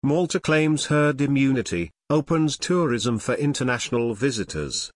Malta claims herd immunity, opens tourism for international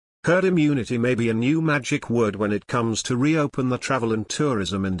visitors. Herd immunity may be a new magic word when it comes to reopen the travel and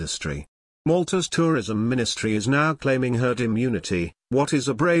tourism industry. Malta's tourism ministry is now claiming herd immunity. What is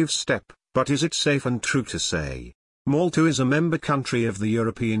a brave step, but is it safe and true to say? Malta is a member country of the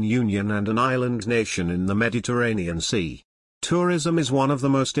European Union and an island nation in the Mediterranean Sea. Tourism is one of the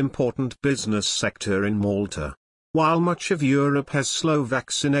most important business sector in Malta. While much of Europe has slow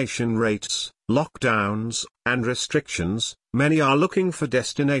vaccination rates, lockdowns, and restrictions, many are looking for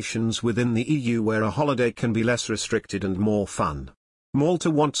destinations within the EU where a holiday can be less restricted and more fun.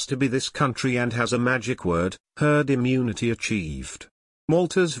 Malta wants to be this country and has a magic word: herd immunity achieved.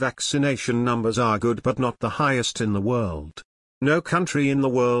 Malta's vaccination numbers are good but not the highest in the world. No country in the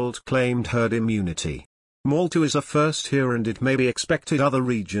world claimed herd immunity. Malta is a first here, and it may be expected other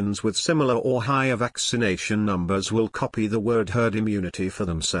regions with similar or higher vaccination numbers will copy the word herd immunity for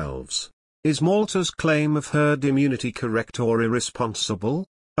themselves. Is Malta's claim of herd immunity correct or irresponsible?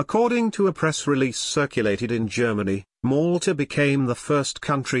 According to a press release circulated in Germany, Malta became the first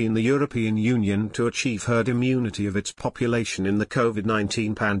country in the European Union to achieve herd immunity of its population in the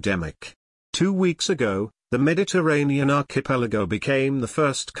COVID-19 pandemic. 2 weeks ago, the Mediterranean archipelago became the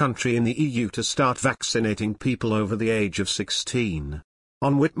first country in the EU to start vaccinating people over the age of 16.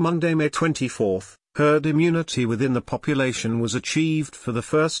 On Whit Monday, May 24, herd immunity within the population was achieved for the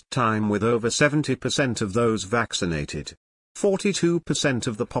first time with over 70% of those vaccinated. 42%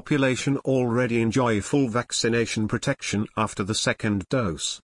 of the population already enjoy full vaccination protection after the second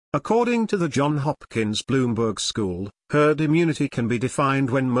dose. According to the Johns Hopkins Bloomberg School, herd immunity can be defined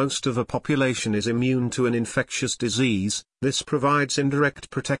when most of a population is immune to an infectious disease. This provides indirect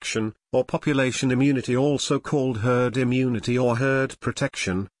protection, or population immunity, also called herd immunity or herd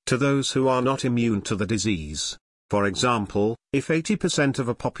protection, to those who are not immune to the disease. For example, if 80% of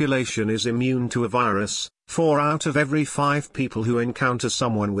a population is immune to a virus, 4 out of every 5 people who encounter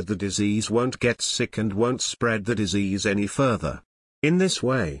someone with the disease won't get sick and won't spread the disease any further. In this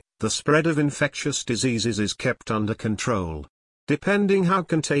way, the spread of infectious diseases is kept under control. Depending how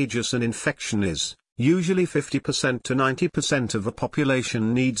contagious an infection is, usually 50% to 90% of the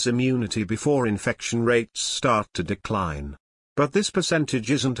population needs immunity before infection rates start to decline. But this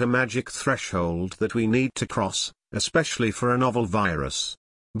percentage isn't a magic threshold that we need to cross, especially for a novel virus.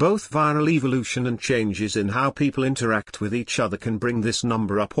 Both viral evolution and changes in how people interact with each other can bring this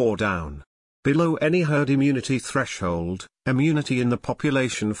number up or down. Below any herd immunity threshold, immunity in the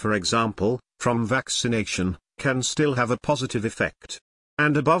population, for example, from vaccination, can still have a positive effect.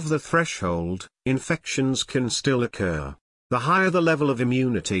 And above the threshold, infections can still occur. The higher the level of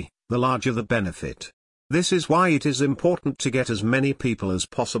immunity, the larger the benefit. This is why it is important to get as many people as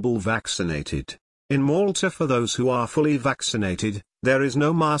possible vaccinated. In Malta, for those who are fully vaccinated, there is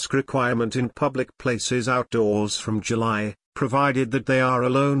no mask requirement in public places outdoors from July, provided that they are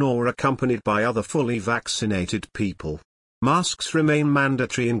alone or accompanied by other fully vaccinated people. Masks remain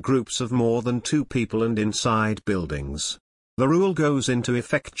mandatory in groups of more than 2 people and inside buildings. The rule goes into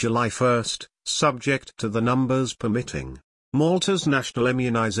effect July 1, subject to the numbers permitting. Malta's national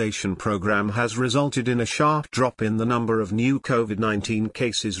immunization program has resulted in a sharp drop in the number of new COVID-19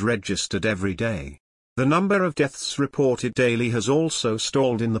 cases registered every day. The number of deaths reported daily has also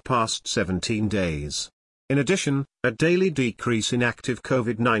stalled in the past 17 days. In addition, a daily decrease in active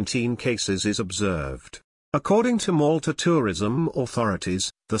COVID-19 cases is observed. According to Malta tourism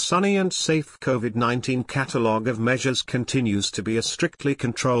authorities, the Sunny and Safe COVID-19 catalogue of measures continues to be a strictly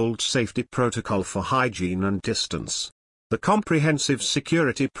controlled safety protocol for hygiene and distance. The comprehensive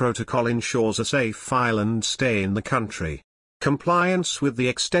security protocol ensures a safe island stay in the country. Compliance with the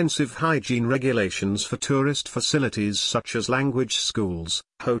extensive hygiene regulations for tourist facilities such as language schools,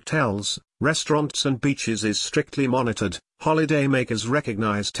 hotels, restaurants and beaches is strictly monitored. Holidaymakers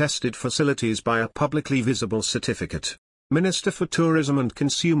recognize tested facilities by a publicly visible certificate. Minister for Tourism and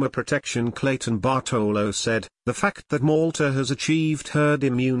Consumer Protection Clayton Bartolo said, "The fact that Malta has achieved herd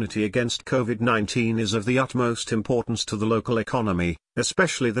immunity against COVID-19 is of the utmost importance to the local economy,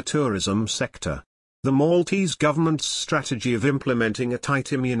 especially the tourism sector." The Maltese government's strategy of implementing a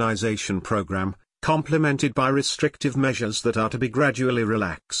tight immunization program, complemented by restrictive measures that are to be gradually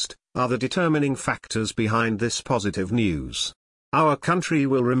relaxed, are the determining factors behind this positive news. Our country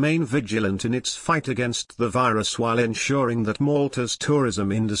will remain vigilant in its fight against the virus while ensuring that Malta's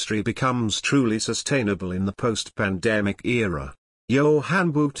tourism industry becomes truly sustainable in the post-pandemic era.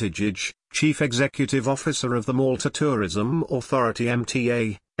 Johan Buttigieg, Chief Executive Officer of the Malta Tourism Authority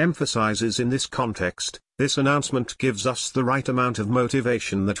 (MTA), emphasizes in this context, "This announcement gives us the right amount of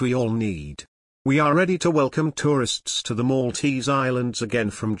motivation that we all need. We are ready to welcome tourists to the Maltese Islands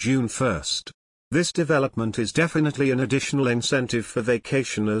again from June 1st. This development is definitely an additional incentive for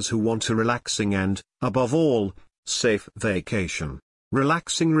vacationers who want a relaxing and, above all, safe vacation.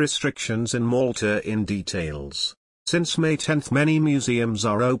 Relaxing restrictions in Malta in details. Since May 10th many museums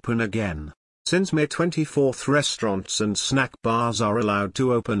are open again. Since May 24th restaurants and snack bars are allowed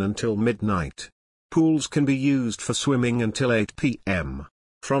to open until midnight. Pools can be used for swimming until 8 p.m.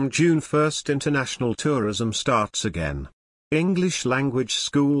 From June 1st international tourism starts again. English language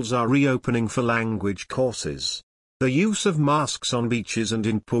schools are reopening for language courses. The use of masks on beaches and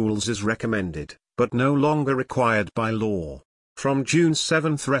in pools is recommended, but no longer required by law. From June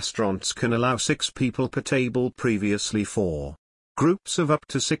 7th restaurants can allow 6 people per table, previously 4. Groups of up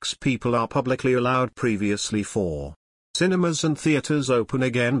to 6 people are publicly allowed, previously 4. Cinemas and theaters open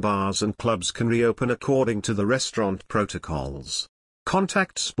again. Bars and clubs can reopen according to the restaurant protocols.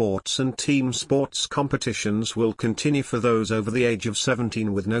 Contact sports and team sports competitions will continue for those over the age of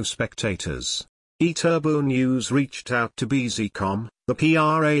 17 with no spectators. eTurbo News reached out to BZ.com, the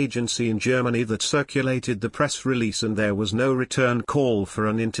PR agency in Germany that circulated the press release, and there was no return call for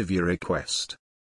an interview request.